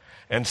her.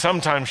 And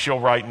sometimes she'll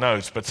write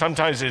notes, but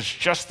sometimes it's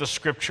just the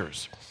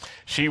Scriptures.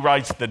 She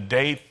writes the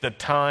date, the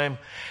time,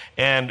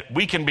 and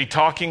we can be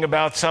talking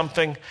about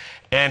something,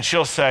 and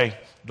she'll say,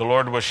 the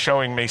Lord was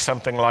showing me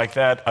something like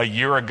that a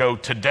year ago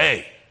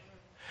today.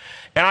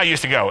 And I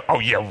used to go, oh,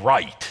 yeah,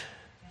 right.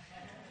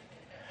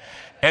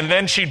 And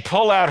then she'd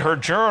pull out her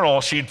journal,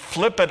 she'd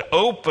flip it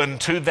open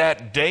to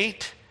that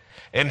date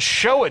and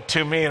show it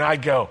to me, and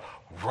I'd go,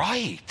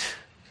 right.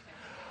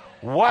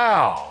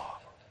 Wow.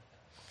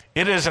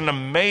 It is an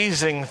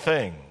amazing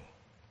thing.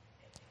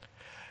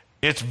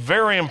 It's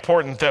very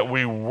important that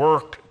we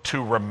work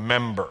to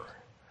remember.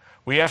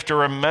 We have to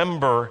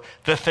remember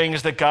the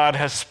things that God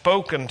has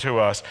spoken to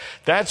us.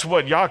 That's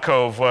what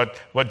Yaakov,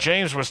 what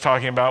James was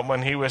talking about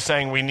when he was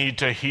saying we need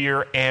to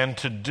hear and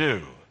to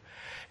do.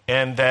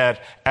 And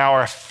that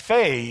our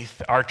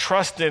faith, our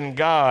trust in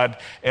God,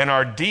 and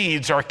our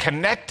deeds are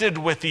connected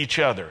with each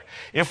other.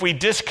 If we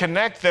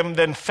disconnect them,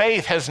 then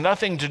faith has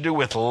nothing to do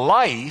with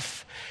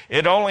life.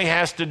 It only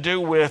has to do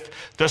with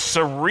the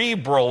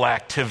cerebral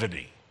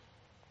activity.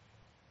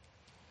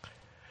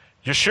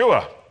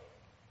 Yeshua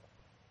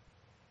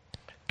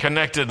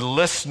connected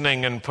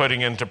listening and putting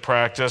into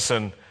practice,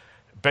 and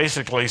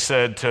basically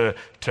said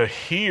to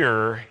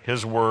hear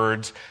his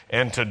words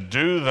and to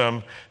do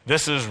them.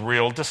 This is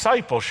real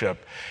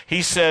discipleship.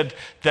 He said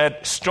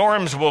that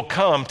storms will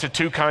come to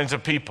two kinds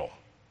of people: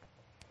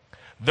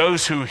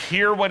 those who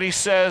hear what he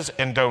says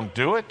and don't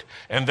do it,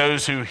 and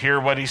those who hear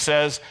what he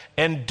says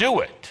and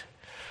do it.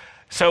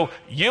 So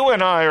you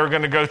and I are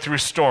going to go through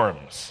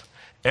storms.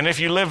 And if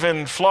you live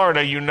in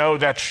Florida, you know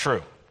that's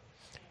true.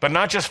 But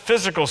not just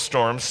physical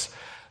storms,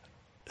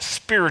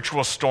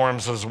 spiritual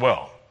storms as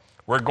well.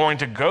 We're going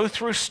to go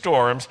through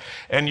storms,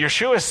 and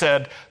Yeshua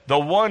said, the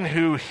one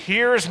who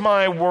hears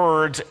my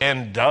words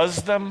and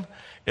does them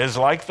is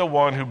like the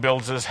one who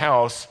builds his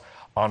house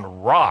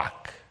on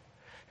rock,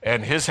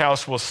 and his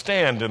house will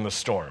stand in the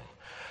storm.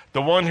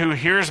 The one who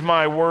hears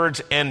my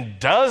words and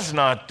does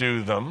not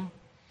do them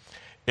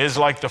is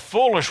like the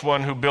foolish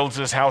one who builds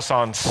his house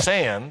on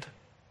sand.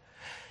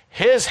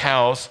 His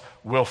house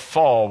will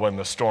fall when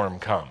the storm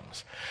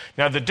comes.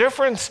 Now, the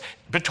difference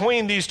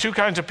between these two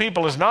kinds of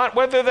people is not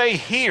whether they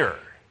hear.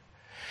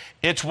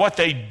 It's what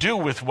they do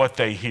with what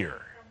they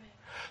hear.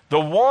 The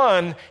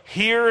one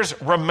hears,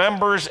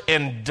 remembers,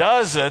 and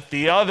does it.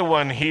 The other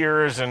one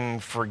hears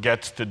and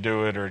forgets to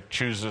do it or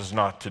chooses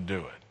not to do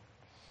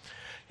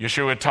it.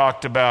 Yeshua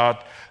talked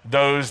about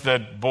those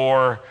that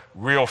bore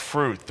real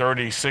fruit,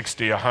 30,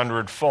 60,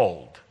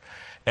 100-fold.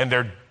 And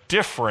they're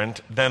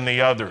different than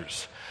the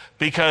others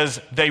because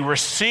they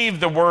receive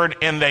the word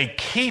and they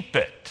keep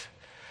it.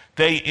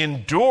 They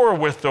endure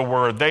with the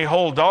word. They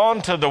hold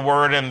on to the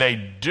word and they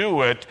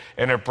do it,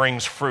 and it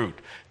brings fruit.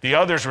 The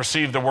others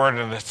receive the word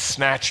and it's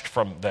snatched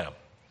from them.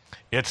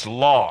 It's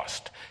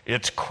lost.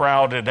 It's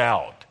crowded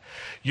out.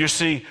 You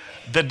see,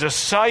 the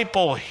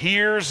disciple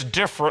hears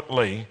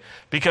differently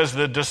because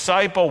the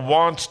disciple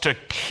wants to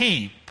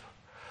keep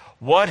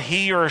what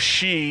he or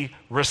she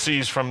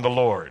receives from the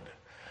Lord.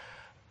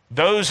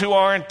 Those who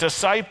aren't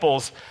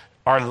disciples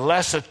are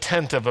less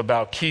attentive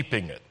about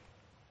keeping it.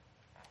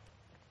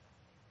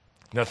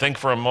 Now think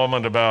for a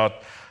moment about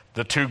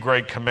the two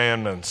great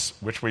commandments,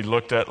 which we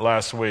looked at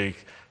last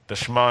week. The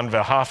Shema and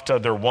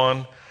V'ahavta, they're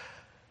one.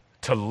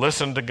 to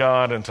listen to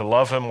God and to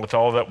love him with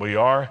all that we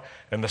are.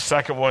 And the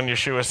second one,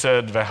 Yeshua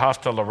said,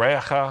 V'ahavta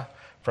l'reacha,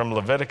 from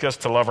Leviticus,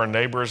 to love our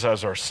neighbors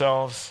as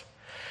ourselves.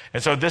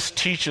 And so this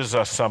teaches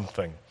us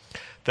something,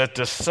 that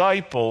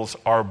disciples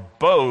are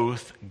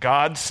both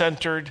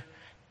God-centered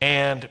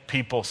and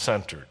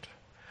people-centered.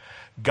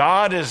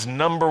 God is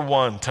number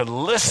one. To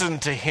listen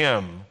to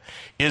him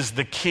is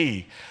the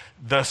key.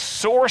 The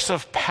source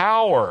of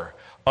power,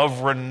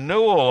 of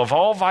renewal, of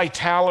all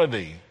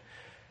vitality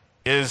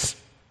is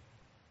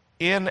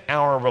in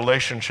our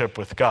relationship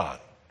with God.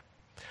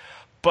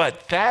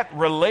 But that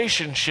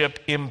relationship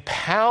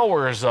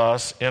empowers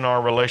us in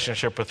our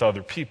relationship with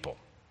other people.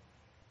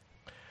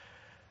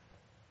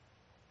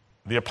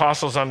 The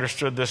apostles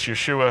understood this.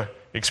 Yeshua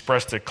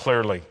expressed it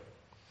clearly.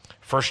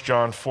 1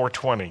 John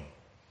 4:20.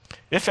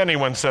 If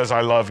anyone says,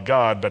 I love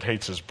God, but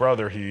hates his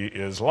brother, he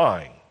is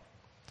lying.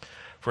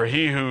 For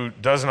he who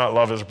does not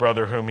love his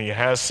brother whom he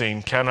has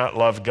seen cannot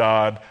love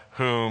God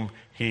whom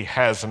he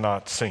has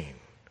not seen.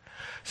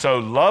 So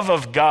love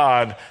of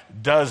God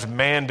does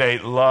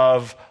mandate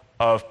love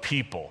of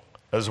people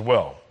as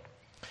well.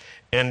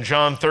 In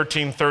John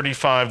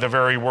 13:35, the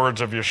very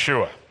words of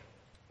Yeshua,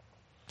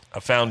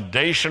 a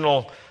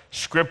foundational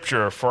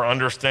scripture for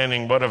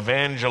understanding what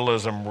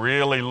evangelism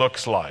really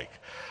looks like.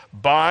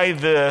 By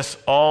this,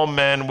 all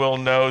men will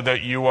know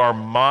that you are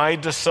my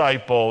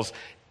disciples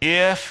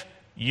if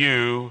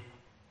you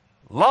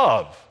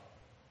love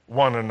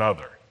one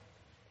another.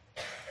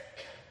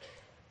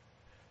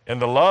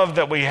 And the love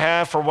that we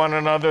have for one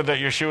another that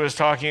Yeshua is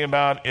talking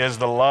about is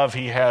the love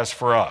he has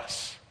for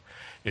us.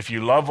 If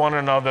you love one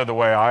another the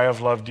way I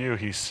have loved you,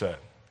 he said,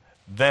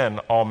 then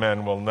all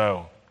men will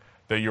know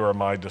that you are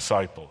my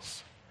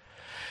disciples.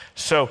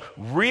 So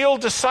real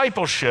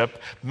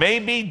discipleship may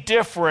be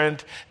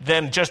different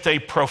than just a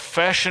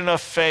profession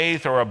of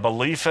faith or a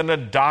belief in a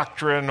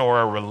doctrine or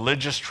a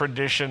religious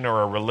tradition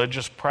or a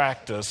religious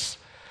practice.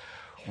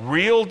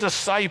 Real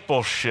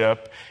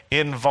discipleship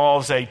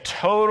involves a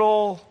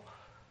total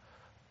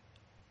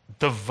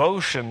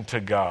devotion to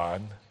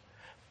God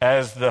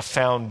as the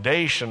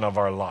foundation of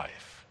our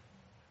life,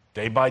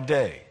 day by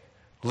day,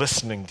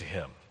 listening to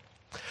him.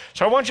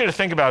 So I want you to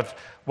think about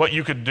what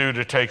you could do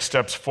to take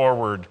steps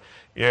forward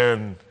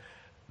in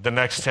the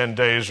next 10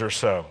 days or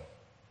so.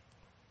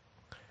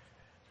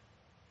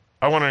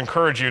 I want to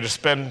encourage you to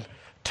spend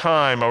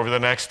time over the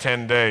next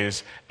 10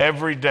 days.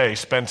 Every day,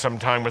 spend some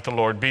time with the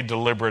Lord. Be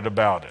deliberate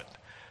about it.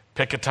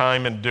 Pick a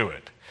time and do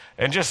it.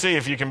 And just see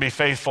if you can be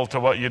faithful to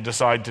what you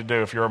decide to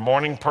do. If you're a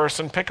morning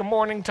person, pick a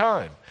morning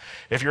time.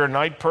 If you're a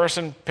night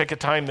person, pick a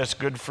time that's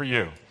good for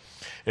you.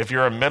 If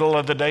you're a middle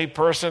of the day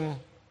person,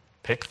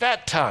 pick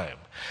that time.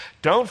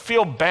 Don't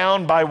feel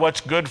bound by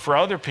what's good for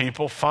other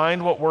people.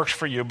 Find what works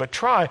for you, but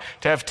try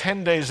to have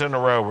 10 days in a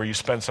row where you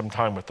spend some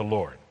time with the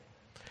Lord.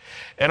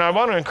 And I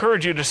want to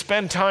encourage you to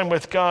spend time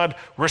with God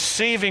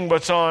receiving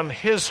what's on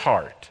his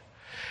heart.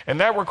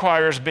 And that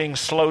requires being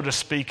slow to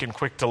speak and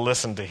quick to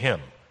listen to him.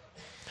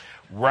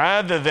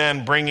 Rather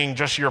than bringing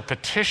just your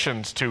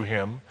petitions to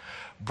him,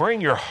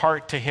 bring your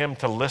heart to him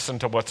to listen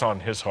to what's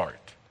on his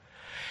heart.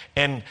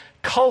 And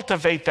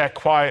cultivate that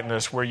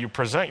quietness where you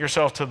present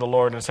yourself to the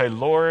Lord and say,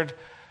 Lord,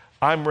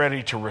 I'm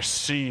ready to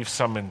receive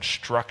some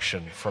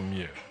instruction from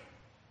you.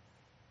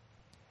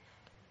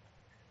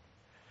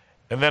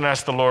 And then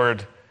ask the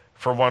Lord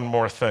for one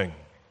more thing,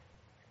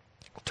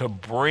 to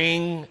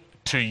bring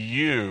to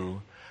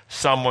you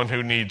someone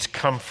who needs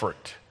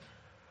comfort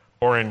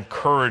or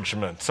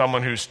encouragement,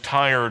 someone who's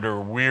tired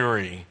or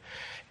weary,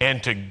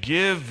 and to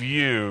give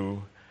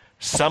you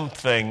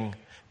something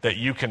that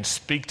you can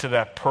speak to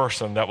that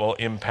person that will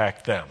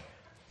impact them.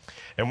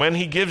 And when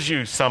he gives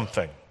you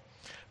something,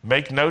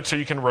 make notes so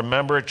you can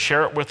remember it,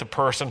 share it with the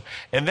person,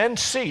 and then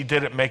see,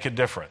 did it make a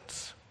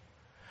difference?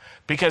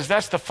 Because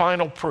that's the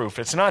final proof.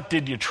 It's not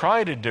did you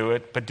try to do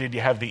it, but did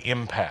you have the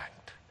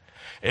impact?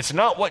 It's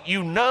not what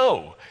you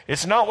know.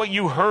 It's not what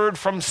you heard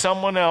from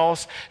someone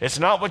else. It's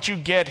not what you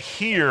get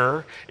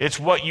here. It's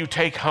what you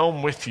take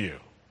home with you.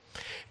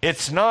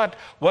 It's not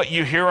what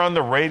you hear on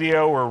the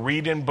radio or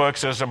read in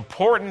books. As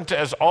important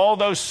as all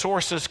those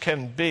sources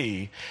can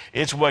be,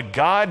 it's what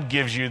God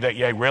gives you that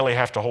you really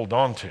have to hold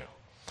on to.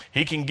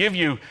 He can give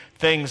you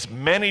things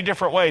many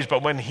different ways,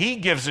 but when he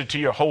gives it to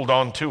you, hold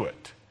on to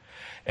it.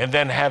 And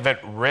then have it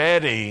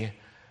ready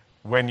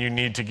when you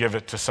need to give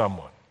it to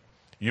someone.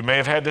 You may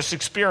have had this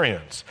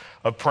experience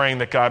of praying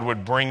that God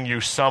would bring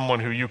you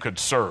someone who you could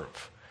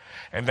serve.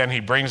 And then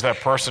he brings that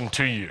person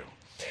to you.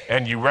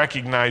 And you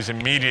recognize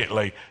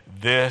immediately,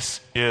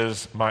 this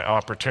is my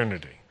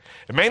opportunity.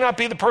 It may not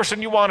be the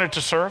person you wanted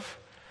to serve.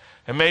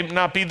 It may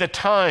not be the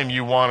time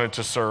you wanted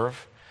to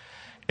serve.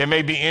 It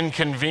may be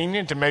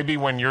inconvenient. It may be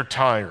when you're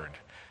tired.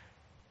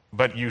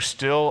 But you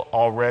still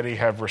already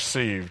have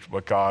received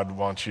what God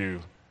wants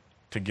you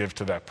to give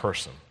to that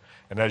person.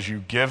 And as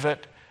you give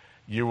it,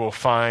 you will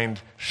find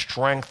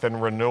strength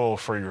and renewal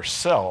for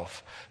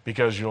yourself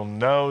because you'll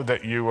know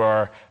that you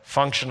are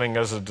functioning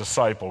as a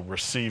disciple,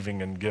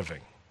 receiving and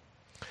giving.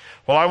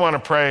 Well, I want to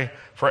pray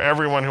for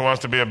everyone who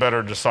wants to be a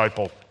better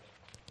disciple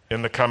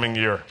in the coming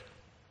year.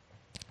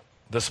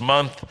 This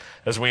month,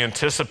 as we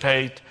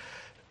anticipate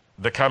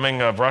the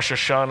coming of Rosh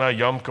Hashanah,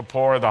 Yom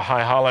Kippur, the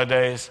high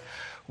holidays,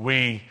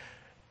 we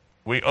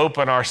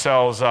open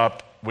ourselves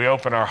up, we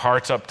open our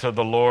hearts up to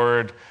the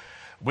Lord.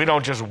 We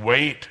don't just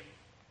wait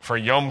for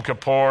Yom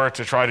Kippur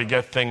to try to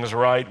get things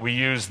right. We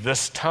use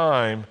this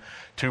time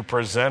to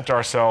present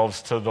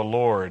ourselves to the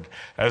Lord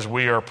as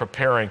we are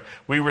preparing.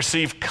 We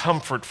receive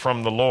comfort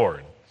from the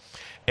Lord,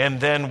 and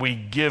then we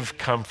give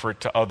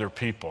comfort to other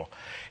people.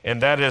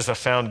 And that is a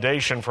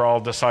foundation for all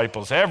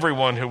disciples.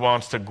 Everyone who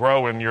wants to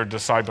grow in your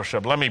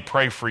discipleship, let me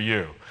pray for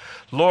you.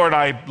 Lord,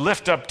 I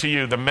lift up to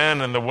you the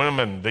men and the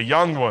women, the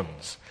young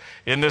ones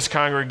in this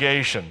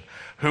congregation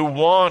who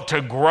want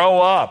to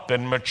grow up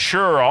and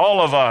mature,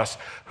 all of us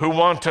who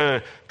want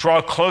to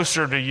draw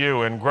closer to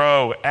you and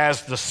grow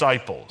as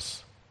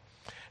disciples.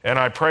 And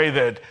I pray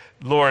that,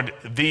 Lord,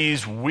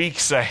 these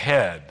weeks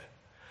ahead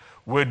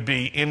would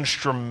be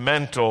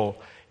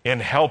instrumental in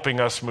helping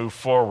us move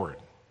forward.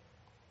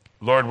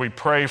 Lord, we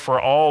pray for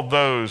all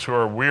those who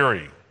are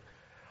weary,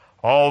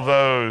 all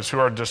those who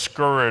are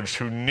discouraged,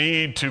 who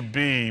need to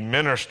be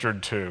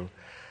ministered to,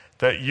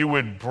 that you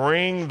would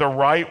bring the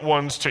right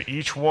ones to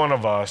each one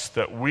of us,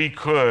 that we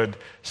could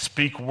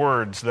speak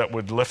words that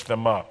would lift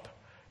them up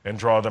and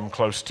draw them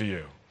close to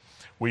you.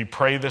 We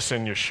pray this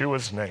in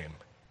Yeshua's name.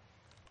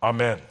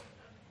 Amen.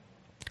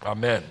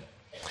 Amen.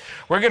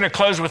 We're going to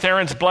close with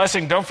Aaron's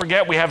blessing. Don't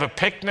forget, we have a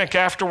picnic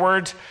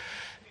afterwards.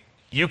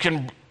 You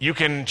can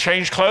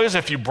change clothes.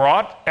 If you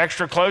brought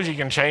extra clothes, you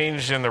can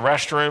change in the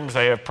restrooms.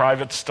 They have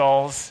private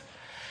stalls.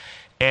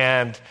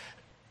 And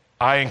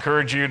I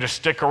encourage you to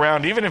stick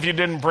around. Even if you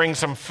didn't bring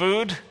some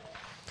food,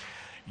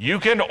 you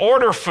can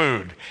order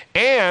food.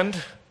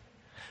 And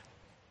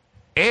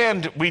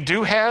we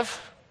do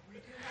have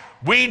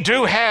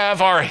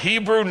our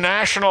Hebrew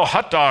National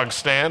hot dog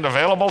stand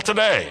available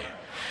today.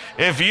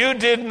 If you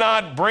did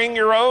not bring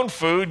your own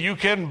food, you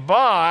can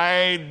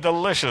buy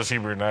delicious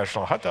Hebrew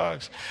National hot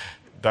dogs.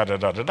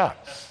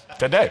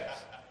 Today.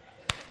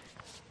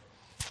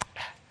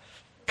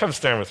 Come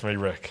stand with me,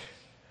 Rick.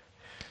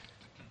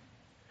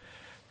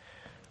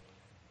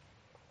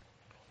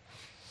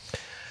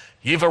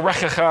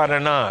 Yivarechecha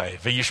Adonai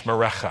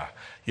v'yishmerecha.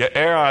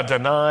 Ye'er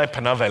Adonai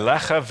panav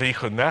elecha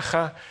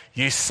v'yichunecha.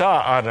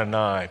 Yisa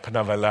Adonai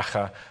panav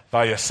elecha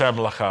v'yasem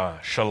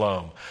lecha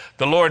shalom.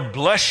 The Lord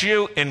bless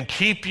you and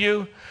keep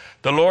you.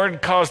 The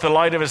Lord cause the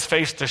light of his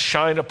face to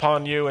shine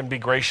upon you and be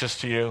gracious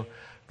to you.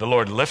 The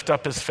Lord lift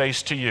up his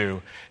face to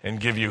you and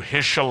give you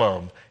his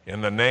shalom in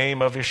the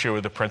name of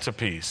Yeshua, the Prince of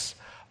Peace.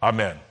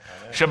 Amen.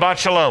 Shabbat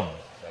shalom.